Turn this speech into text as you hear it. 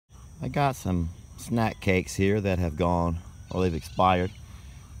I got some snack cakes here that have gone, well, they've expired.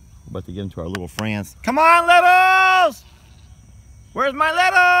 We're about to give them to our little friends. Come on, littles! Where's my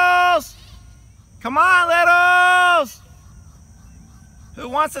littles? Come on, littles! Who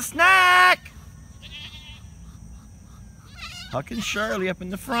wants a snack? Huck and Shirley up in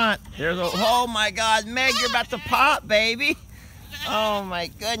the front. There's a, oh my God, Meg, you're about to pop, baby. Oh my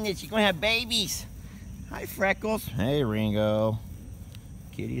goodness, you're gonna have babies. Hi, Freckles. Hey, Ringo.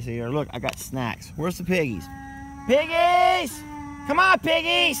 Kitty's here. Look, I got snacks. Where's the piggies? Piggies! Come on,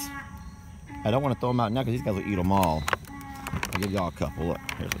 piggies! I don't want to throw them out now because these guys will eat them all. I'll give y'all a couple. Look,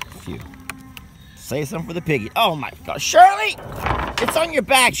 here's a few. Save some for the piggy. Oh my God, Shirley! It's on your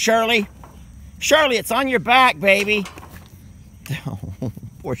back, Shirley. Shirley, it's on your back, baby. Oh,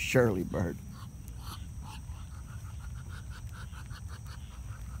 poor Shirley bird.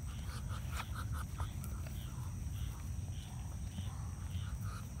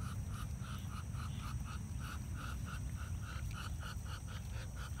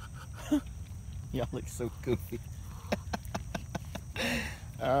 Y'all look so goofy.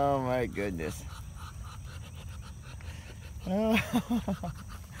 Oh my goodness. Oh,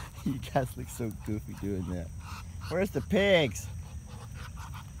 you guys look so goofy doing that. Where's the pigs?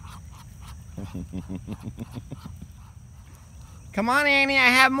 Come on, Annie, I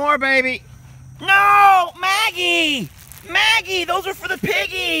have more, baby. No, Maggie! Maggie, those are for the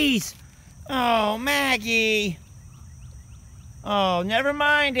piggies. Oh, Maggie. Oh, never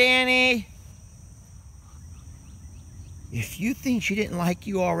mind, Annie. If you think she didn't like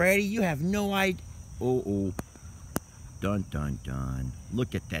you already, you have no idea. Oh. Dun, dun, dun.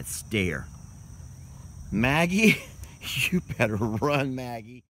 Look at that stare. Maggie, you better run,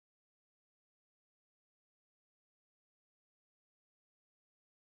 Maggie.